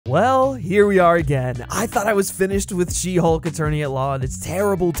Well, here we are again. I thought I was finished with She-Hulk Attorney at Law and its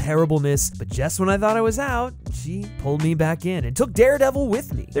terribleness, but just when I thought I was out, she pulled me back in and took Daredevil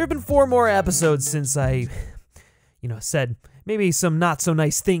with me. There have been 4 more episodes since I, said maybe some not so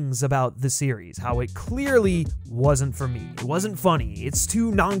nice things about the series, how it clearly wasn't for me. It wasn't funny. It's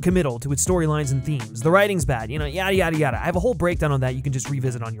too non-committal to its storylines and themes. The writing's bad, yada yada yada. I have a whole breakdown on that you can just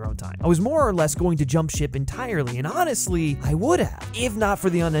revisit on your own time. I was more or less going to jump ship entirely, and honestly, I would have, if not for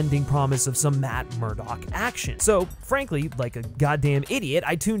the unending promise of some Matt Murdock action. So, frankly, like a goddamn idiot,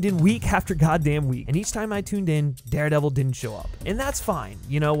 I tuned in week after goddamn week, and each time I tuned in, Daredevil didn't show up. And that's fine.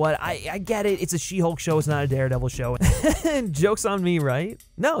 You know what? I get it. It's a She-Hulk show. It's not a Daredevil show. Joke's on me, right?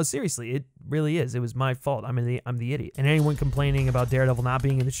 No, seriously, it really is. It was my fault. I'm the idiot. And anyone complaining about Daredevil not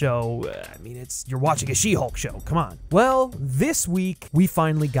being in the show, you're watching a She-Hulk show. Come on. Well, this week, we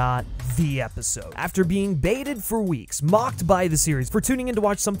finally got the episode. After being baited for weeks, mocked by the series for tuning in to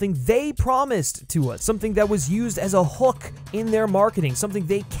watch something they promised to us, something that was used as a hook in their marketing, something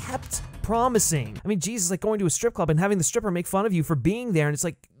they kept promising. Jesus, like going to a strip club and having the stripper make fun of you for being there, and it's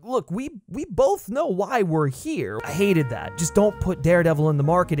like, look, we both know why we're here. I hated that. Just don't put Daredevil in the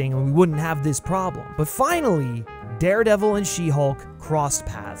marketing and we wouldn't have this problem. But finally, Daredevil and She-Hulk crossed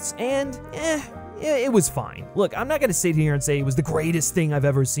paths, and it was fine. Look, I'm not gonna sit here and say it was the greatest thing I've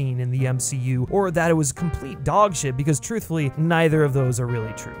ever seen in the MCU, or that it was complete dog shit, because truthfully, neither of those are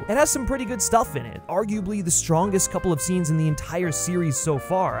really true. It has some pretty good stuff in it, arguably the strongest couple of scenes in the entire series so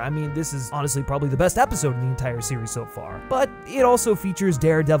far. This is honestly probably the best episode in the entire series so far. But it also features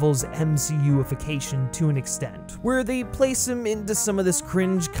Daredevil's MCU-ification to an extent, where they place him into some of this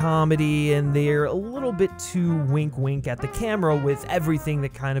cringe comedy, and they're a little bit too wink-wink at the camera with everything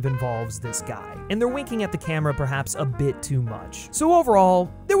that kind of involves this guy. And they're winking at the camera perhaps a bit too much. So overall,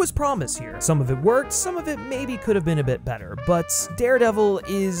 there was promise here. Some of it worked, some of it maybe could have been a bit better, but Daredevil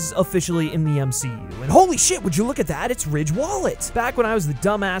is officially in the MCU. And holy shit, would you look at that? It's Ridge Wallet. Back when I was the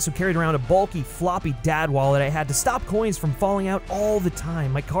dumbass who carried around a bulky, floppy dad wallet, I had to stop coins from falling out all the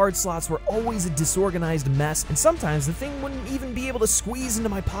time. My card slots were always a disorganized mess, and sometimes the thing wouldn't even be able to squeeze into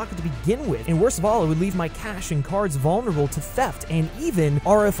my pocket to begin with. And worst of all, it would leave my cash and cards vulnerable to theft and even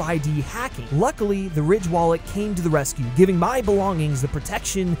RFID hacking. Luckily, the Ridge Wallet came to the rescue, giving my belongings the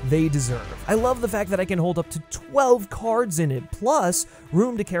protection they deserve. I love the fact that I can hold up to 12 cards in it, plus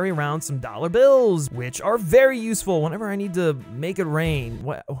room to carry around some dollar bills, which are very useful whenever I need to make it rain.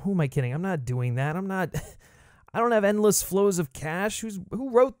 Who am I kidding? I'm not doing that. I don't have endless flows of cash. Who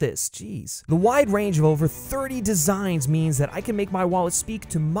wrote this? Jeez. The wide range of over 30 designs means that I can make my wallet speak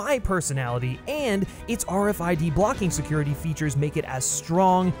to my personality, and its RFID blocking security features make it as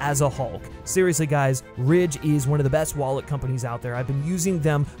strong as a Hulk. Seriously, guys, Ridge is one of the best wallet companies out there. I've been using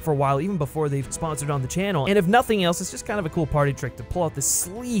them for a while, even before they've sponsored on the channel. And if nothing else, it's just kind of a cool party trick to pull out this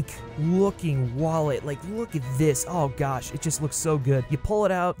sleek-looking wallet. Like, look at this. Oh gosh, it just looks so good. You pull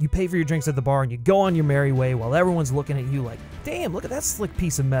it out, you pay for your drinks at the bar, and you go on your merry way while everyone's looking at you like, damn, look at that slick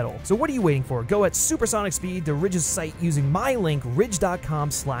piece of metal. So what are you waiting for? Go at supersonic speed to Ridge's site using my link,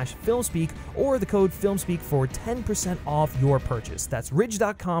 ridge.com/filmspeak, or the code FilmSpeak for 10% off your purchase. That's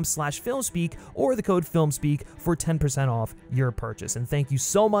ridge.com/filmspeak, or the code FilmSpeak for 10% off your purchase. And thank you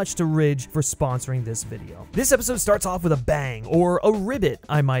so much to Ridge for sponsoring this video. This episode starts off with a bang, or a ribbit,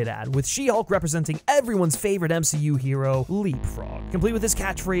 I might add, with She-Hulk representing everyone's favorite MCU hero, Leapfrog. Complete with this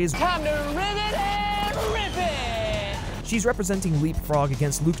catchphrase, "Time to ribbit and rip it!" She's representing Leapfrog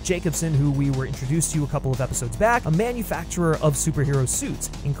against Luke Jacobson, who we were introduced to a couple of episodes back, a manufacturer of superhero suits,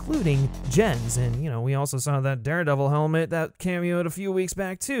 including Jen's. And, we also saw that Daredevil helmet that cameoed a few weeks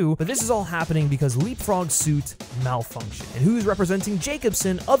back too. But this is all happening because Leapfrog's suit malfunctioned. And who's representing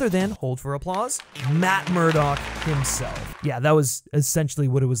Jacobson other than, hold for applause, Matt Murdock himself. Yeah, that was essentially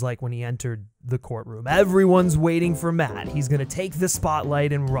what it was like when he entered the courtroom. Everyone's waiting for Matt. He's gonna take the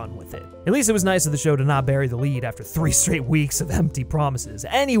spotlight and run with it. At least it was nice of the show to not bury the lead after 3 straight weeks of empty promises.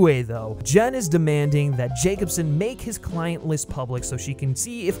 Anyway, though, Jen is demanding that Jacobson make his client list public so she can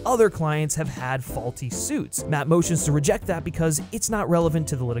see if other clients have had faulty suits. Matt motions to reject that because it's not relevant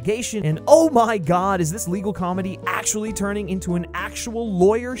to the litigation, and oh my god, is this legal comedy actually turning into an actual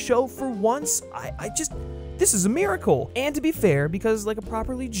lawyer show for once? This is a miracle. And to be fair, because like a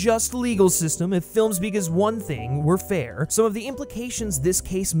properly just legal system, if FilmSpeak is one thing, we're fair, some of the implications this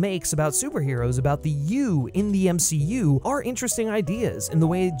case makes about superheroes, about the you in the MCU, are interesting ideas, and the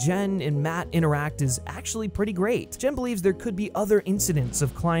way Jen and Matt interact is actually pretty great. Jen believes there could be other incidents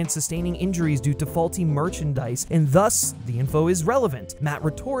of clients sustaining injuries due to faulty merchandise, and thus, the info is relevant. Matt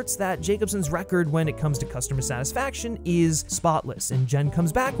retorts that Jacobson's record when it comes to customer satisfaction is spotless, and Jen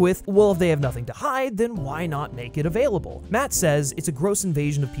comes back with, well, if they have nothing to hide, then why not make it available? Matt says it's a gross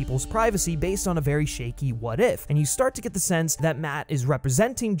invasion of people's privacy based on a very shaky what if, and you start to get the sense that Matt is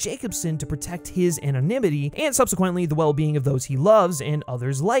representing Jacobson to protect his anonymity and subsequently the well-being of those he loves and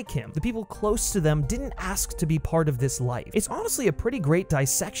others like him. The people close to them didn't ask to be part of this life. It's honestly a pretty great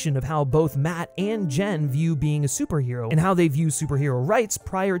dissection of how both Matt and Jen view being a superhero and how they view superhero rights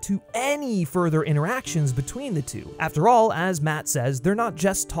prior to any further interactions between the two. After all, as Matt says, they're not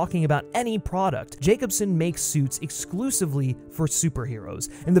just talking about any product. Jacobson makes suits exclusively for superheroes,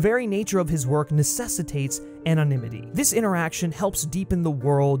 and the very nature of his work necessitates anonymity. This interaction helps deepen the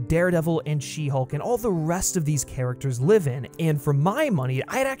world Daredevil and She-Hulk and all the rest of these characters live in, and for my money,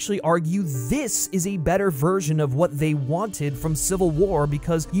 I'd actually argue this is a better version of what they wanted from Civil War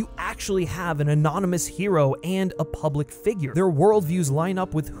because you actually have an anonymous hero and a public figure. Their worldviews line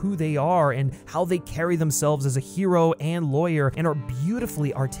up with who they are and how they carry themselves as a hero and lawyer and are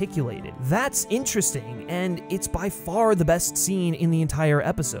beautifully articulated. That's interesting, and it's by far the best scene in the entire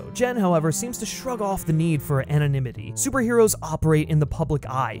episode. Jen, however, seems to shrug off the need for anonymity. Superheroes operate in the public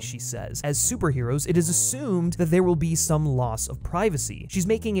eye, she says. As superheroes, it is assumed that there will be some loss of privacy. She's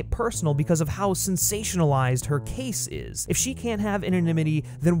making it personal because of how sensationalized her case is. If she can't have anonymity,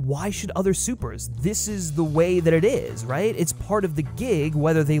 then why should other supers? This is the way that it is, right? It's part of the gig,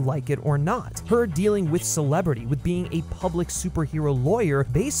 whether they like it or not. Her dealing with celebrity, with being a public superhero lawyer,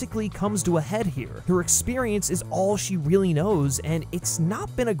 basically comes to a head here. Her experience is all she really knows, and it's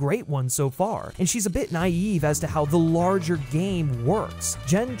not been a great one so far. And she's a bit naive as to how the larger game works.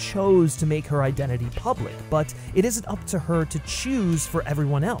 Jen chose to make her identity public, but it isn't up to her to choose for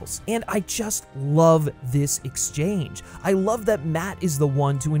everyone else. And I just love this exchange. I love that Matt is the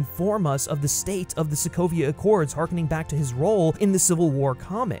one to inform us of the state of the Sokovia Accords, harkening back to his role in the Civil War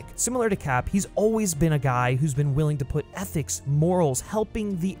comic. Similar to Cap, he's always been a guy who's been willing to put ethics, morals,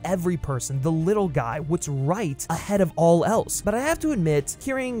 helping the every person, the little guy, what's right, ahead of all else. But I have to admit,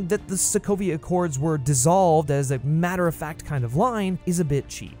 hearing that the Sokovia Accords were dissolved as a matter-of-fact kind of line is a bit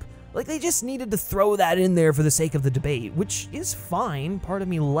cheap. Like, they just needed to throw that in there for the sake of the debate, which is fine. Part of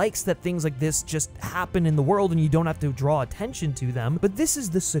me likes that things like this just happen in the world and you don't have to draw attention to them, but this is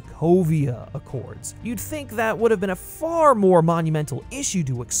the Sokovia Accords. You'd think that would have been a far more monumental issue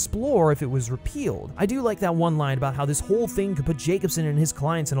to explore if it was repealed. I do like that one line about how this whole thing could put Jacobson and his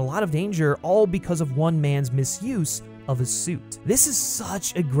clients in a lot of danger, all because of one man's misuse of a suit. This is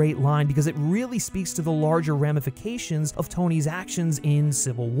such a great line because it really speaks to the larger ramifications of Tony's actions in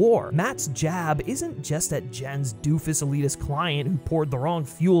Civil War. Matt's jab isn't just at Jen's doofus elitist client who poured the wrong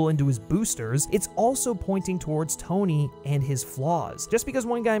fuel into his boosters, it's also pointing towards Tony and his flaws. Just because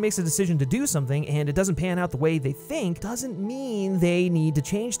one guy makes a decision to do something and it doesn't pan out the way they think doesn't mean they need to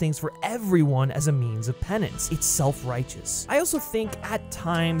change things for everyone as a means of penance. It's self-righteous. I also think at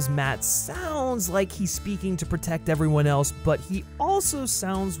times Matt sounds like he's speaking to protect everyone else, but he also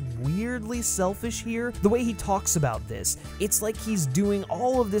sounds weirdly selfish here. The way he talks about this, it's like he's doing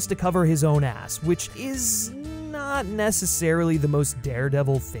all of this to cover his own ass, which is not necessarily the most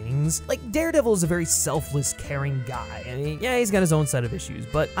Daredevil things. Like, Daredevil is a very selfless, caring guy. I mean, yeah, he's got his own set of issues,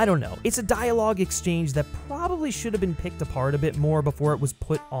 but I don't know. It's a dialogue exchange that probably should have been picked apart a bit more before it was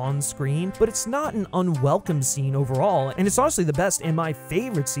put on screen, but it's not an unwelcome scene overall, and it's honestly the best and my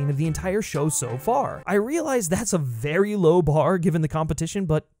favorite scene of the entire show so far. I realize that's a very low bar given the competition,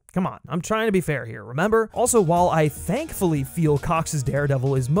 but come on, I'm trying to be fair here, remember? Also, while I thankfully feel Cox's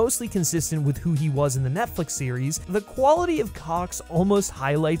Daredevil is mostly consistent with who he was in the Netflix series, the quality of Cox almost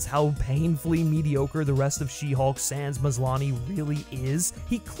highlights how painfully mediocre the rest of She-Hulk sans Maslany really is.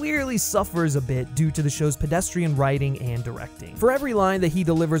 He clearly suffers a bit due to the show's pedestrian writing and directing. For every line that he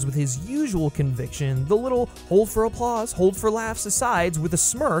delivers with his usual conviction, the little hold for applause, hold for laughs asides with a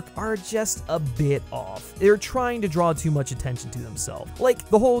smirk are just a bit off. They're trying to draw too much attention to themselves. Like,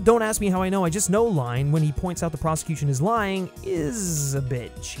 the whole "don't ask me how I know, I just know" line when he points out the prosecution is lying is a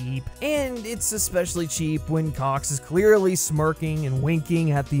bit cheap. And it's especially cheap when Cox is clearly smirking and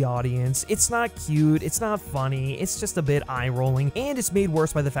winking at the audience. It's not cute, it's not funny, it's just a bit eye-rolling, and it's made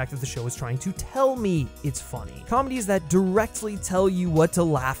worse by the fact that the show is trying to tell me it's funny. Comedies that directly tell you what to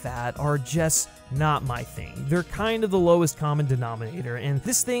laugh at are just not my thing. They're kind of the lowest common denominator, and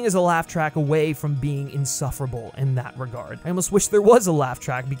this thing is a laugh track away from being insufferable in that regard. I almost wish there was a laugh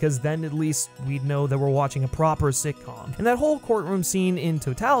track, because then at least we'd know that we're watching a proper sitcom. And that whole courtroom scene in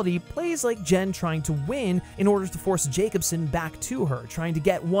totality plays like Jen trying to win in order to force Jacobson back to her, trying to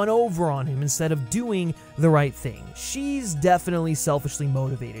get one over on him instead of doing the right thing. She's definitely selfishly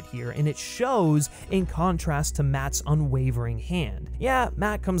motivated here, and it shows in contrast to Matt's unwavering hand. Yeah,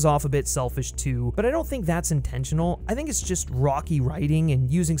 Matt comes off a bit selfish too, too, but I don't think that's intentional. I think it's just rocky writing, and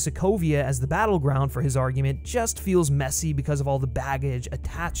using Sokovia as the battleground for his argument just feels messy because of all the baggage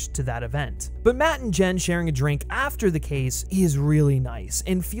attached to that event. But Matt and Jen sharing a drink after the case is really nice,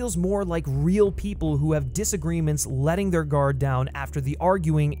 and feels more like real people who have disagreements letting their guard down after the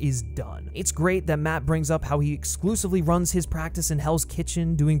arguing is done. It's great that Matt brings up how he exclusively runs his practice in Hell's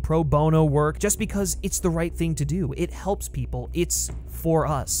Kitchen doing pro bono work just because it's the right thing to do. It helps people. It's for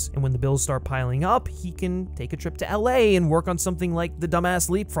us. And when the bills start piling up, he can take a trip to LA and work on something like the dumbass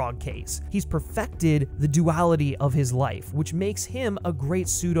leapfrog case. He's perfected the duality of his life, which makes him a great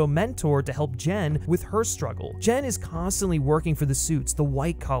pseudo mentor to help Jen with her struggle. Jen is constantly working for the suits, the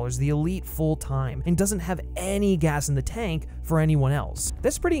white collars, the elite full time, and doesn't have any gas in the tank for anyone else.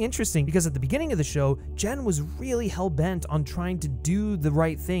 That's pretty interesting because at the beginning of the show, Jen was really hell-bent on trying to do the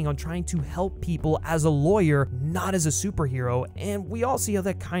right thing, on trying to help people as a lawyer, not as a superhero, and we all see how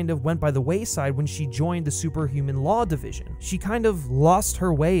that kind of went by the wayside when she joined the Superhuman Law Division. She kind of lost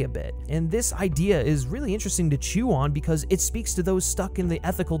her way a bit, and this idea is really interesting to chew on because it speaks to those stuck in the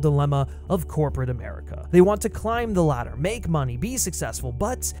ethical dilemma of corporate America. They want to climb the ladder, make money, be successful,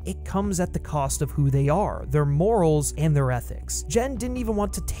 but it comes at the cost of who they are, their morals, and their ethics. Jen didn't even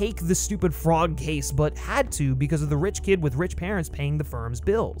want to take the stupid frog case, but had to because of the rich kid with rich parents paying the firm's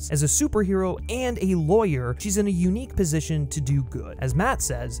bills. As a superhero and a lawyer, she's in a unique position to do good. As Matt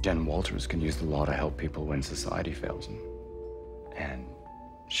says, Jen Walters can use the law to help people when society fails them. And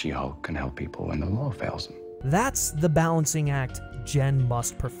She-Hulk can help people when the law fails them. that's the balancing act Jen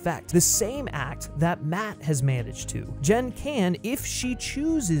must perfect. The same act that Matt has managed to. Jen can, if she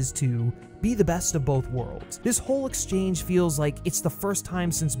chooses to, be the best of both worlds. This whole exchange feels like it's the first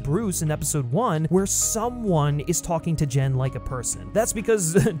time since Bruce in episode 1 where someone is talking to Jen like a person. That's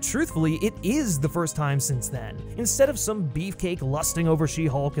because, truthfully, it is the first time since then. Instead of some beefcake lusting over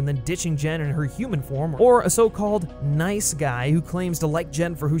She-Hulk and then ditching Jen in her human form, or a so-called nice guy who claims to like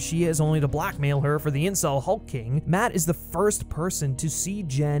Jen for who she is only to blackmail her for the incel Hulk King, Matt is the first person to see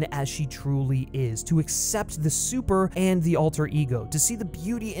Jen as she truly is, to accept the super and the alter ego, to see the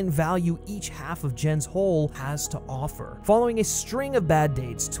beauty and value each half of Jen's whole has to offer. Following a string of bad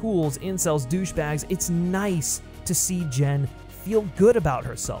dates, tools, incels, douchebags, it's nice to see Jen feel good about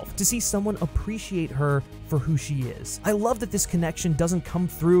herself, to see someone appreciate her for who she is. I love that this connection doesn't come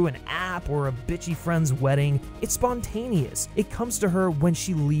through an app or a bitchy friend's wedding. It's spontaneous. It comes to her when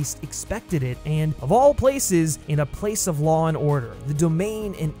she least expected it, and of all places, in a place of law and order, the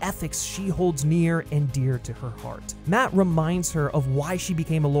domain and ethics she holds near and dear to her heart. Matt reminds her of why she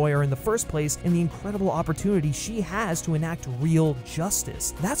became a lawyer in the first place and the incredible opportunity she has to enact real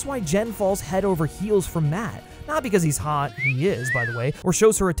justice. That's why Jen falls head over heels for Matt. Not because he's hot, he is, by the way, or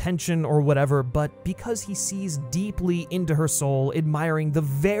shows her attention or whatever, but because he sees deeply into her soul, admiring the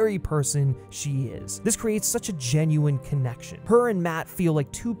very person she is. This creates such a genuine connection. Her and Matt feel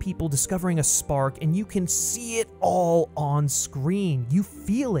like two people discovering a spark, and you can see it all on screen. You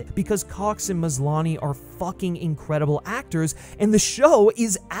feel it because Cox and Maslany are fucking incredible actors, and the show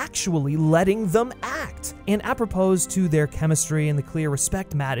is actually letting them act. And apropos to their chemistry and the clear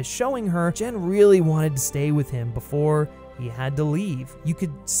respect Matt is showing her, Jen really wanted to stay with him before he had to leave. You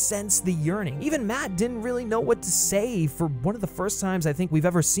could sense the yearning. Even Matt didn't really know what to say for one of the first times I think we've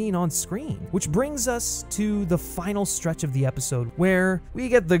ever seen on screen. Which brings us to the final stretch of the episode where we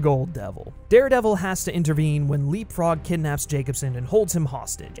get the Gold Devil. Daredevil has to intervene when Leapfrog kidnaps Jacobson and holds him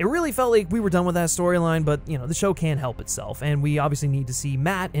hostage. It really felt like we were done with that storyline, but you know, the show can't help itself, and we obviously need to see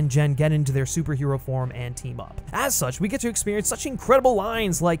Matt and Jen get into their superhero form and team up. As such, we get to experience such incredible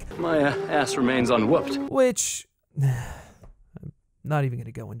lines like, "My ass remains unwhooped," which not even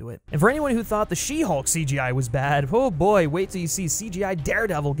gonna go into it. And for anyone who thought the She-Hulk CGI was bad, oh boy, wait till you see CGI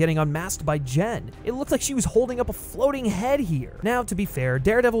Daredevil getting unmasked by Jen. It looked like she was holding up a floating head here. Now, to be fair,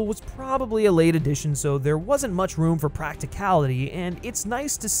 Daredevil was probably a late addition, so there wasn't much room for practicality, and it's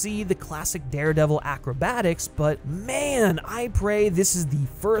nice to see the classic Daredevil acrobatics, but man, I pray this is the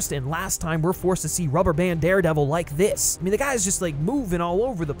first and last time we're forced to see rubber band Daredevil like this. I mean, the guy's just like moving all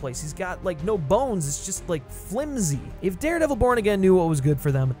over the place. He's got like no bones, it's just like flimsy. If Daredevil Born Again knew what was good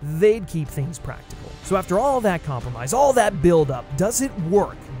for them, they'd keep things practical. So after all that compromise, all that build-up, does it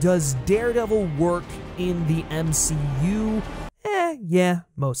work? Does Daredevil work in the MCU? Yeah,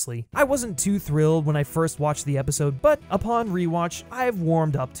 mostly. I wasn't too thrilled when I first watched the episode, but upon rewatch, I've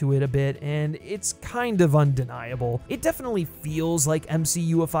warmed up to it a bit, and it's kind of undeniable. It definitely feels like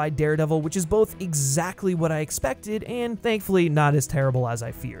MCU-ified Daredevil, which is both exactly what I expected and thankfully not as terrible as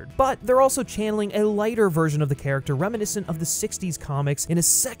I feared. But they're also channeling a lighter version of the character reminiscent of the 60s comics in a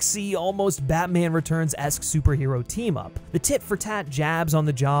sexy, almost Batman Returns-esque superhero team-up. The tit-for-tat jabs on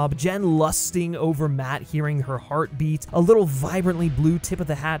the job, Jen lusting over Matt hearing her heartbeat, a little vibrantly blue tip of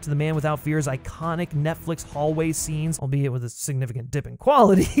the hat to the Man Without Fear's iconic Netflix hallway scenes, albeit with a significant dip in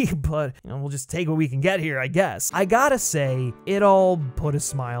quality, but we'll just take what we can get here, I guess. I gotta say, it all put a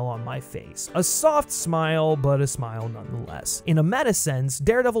smile on my face. A soft smile, but a smile nonetheless. In a meta sense,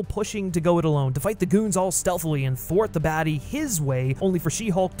 Daredevil pushing to go it alone, to fight the goons all stealthily and thwart the baddie his way, only for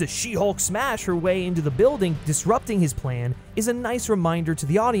She-Hulk to She-Hulk smash her way into the building, disrupting his plan, is a nice reminder to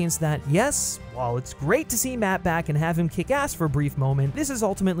the audience that, yes, while it's great to see Matt back and have him kick ass for a brief moment, this is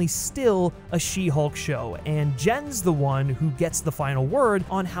ultimately still a She-Hulk show, and Jen's the one who gets the final word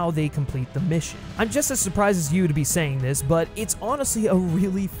on how they complete the mission. I'm just as surprised as you to be saying this, but it's honestly a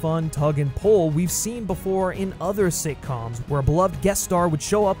really fun tug and pull we've seen before in other sitcoms, where a beloved guest star would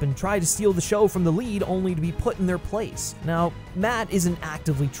show up and try to steal the show from the lead only to be put in their place. Now, Matt isn't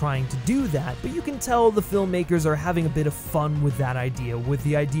actively trying to do that, but you can tell the filmmakers are having a bit of fun with that idea, with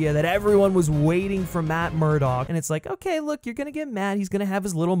the idea that everyone was waiting for Matt Murdock, and it's like, okay, look, you're gonna get Matt, he's gonna have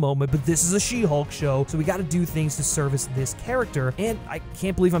his little moment, but this is a She-Hulk show, so we gotta do things to service this character, and I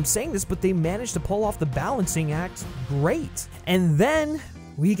can't believe I'm saying this, but they managed to pull off the balancing act great. And then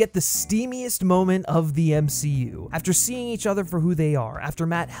we get the steamiest moment of the MCU. After seeing each other for who they are, after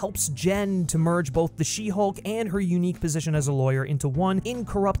Matt helps Jen to merge both the She-Hulk and her unique position as a lawyer into one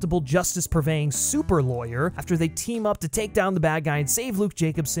incorruptible, justice-purveying super lawyer, after they team up to take down the bad guy and save Luke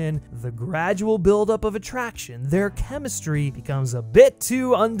Jacobson, the gradual buildup of attraction, their chemistry becomes a bit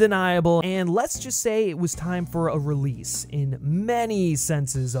too undeniable, and let's just say it was time for a release in many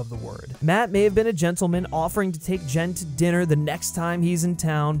senses of the word. Matt may have been a gentleman offering to take Jen to dinner the next time he's in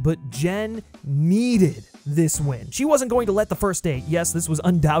town, but Jen needed this win. She wasn't going to let the first date, yes, this was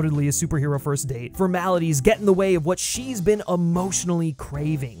undoubtedly a superhero first date, formalities get in the way of what she's been emotionally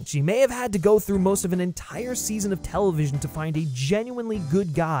craving. She may have had to go through most of an entire season of television to find a genuinely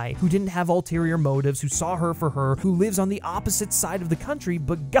good guy who didn't have ulterior motives, who saw her for her, who lives on the opposite side of the country,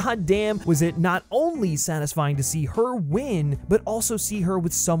 but goddamn was it not only satisfying to see her win, but also see her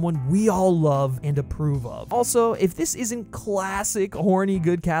with someone we all love and approve of. Also, if this isn't classic horny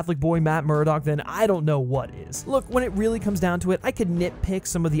good Catholic boy Matt Murdock, then I don't know what is. Look, when it really comes down to it, I could nitpick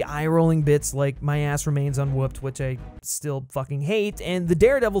some of the eye-rolling bits like my ass remains unwhooped, which I still fucking hate, and the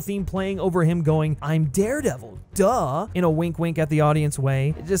Daredevil theme playing over him going, "I'm Daredevil, duh," in a wink-wink at the audience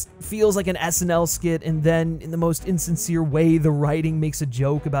way. It just feels like an SNL skit, and then in the most insincere way, the writing makes a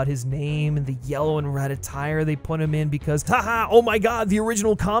joke about his name and the yellow and red attire they put him in because, haha, oh my god, the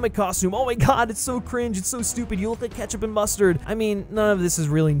original comic costume, oh my god, it's so cringe, it's so stupid, you look like ketchup and mustard. I mean, none of this is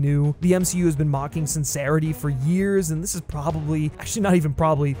really new. The MCU has been mocking sincerity for years, and this is probably, actually not even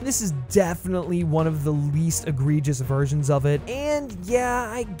probably, this is definitely one of the least egregious versions of it. And yeah,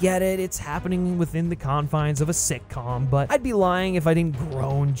 I get it, it's happening within the confines of a sitcom, but I'd be lying if I didn't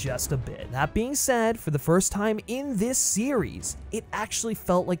groan just a bit. That being said, for the first time in this series, it actually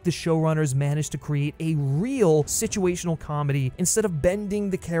felt like the showrunners managed to create a real situational comedy instead of bending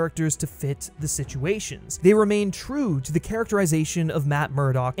the characters to fit the situations. They remained true to the characterization of Matt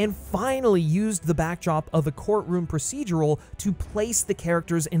Murdock and finally used the backdrop of a courtroom procedural to place the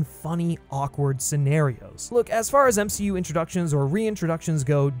characters in funny, awkward scenarios. Look, as far as MCU introductions or reintroductions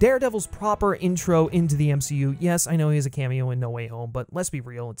go, Daredevil's proper intro into the MCU, yes, I know he has a cameo in No Way Home, but let's be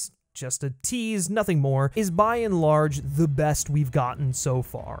real, it's just a tease, nothing more, is by and large the best we've gotten so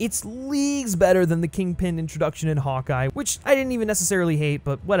far. It's leagues better than the Kingpin introduction in Hawkeye, which I didn't even necessarily hate,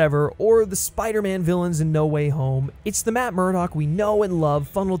 but whatever, or the Spider-Man villains in No Way Home. It's the Matt Murdock we know and love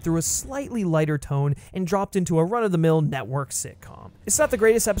funneled through a slightly lighter tone and dropped into a run-of-the-mill network sitcom. It's not the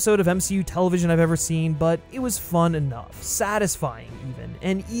greatest episode of MCU television I've ever seen, but it was fun enough, satisfying even,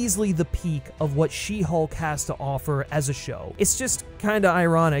 and easily the peak of what She-Hulk has to offer as a show. It's just kinda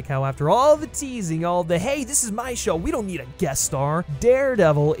ironic how after all the teasing, all the, hey, this is my show, we don't need a guest star,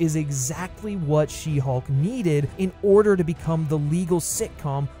 Daredevil is exactly what She-Hulk needed in order to become the legal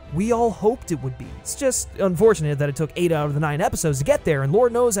sitcom we all hoped it would be. It's just unfortunate that it took 8 out of the 9 episodes to get there, and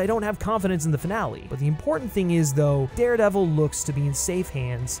Lord knows I don't have confidence in the finale. But the important thing is, though, Daredevil looks to be in safe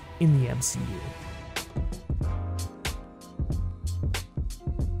hands in the MCU.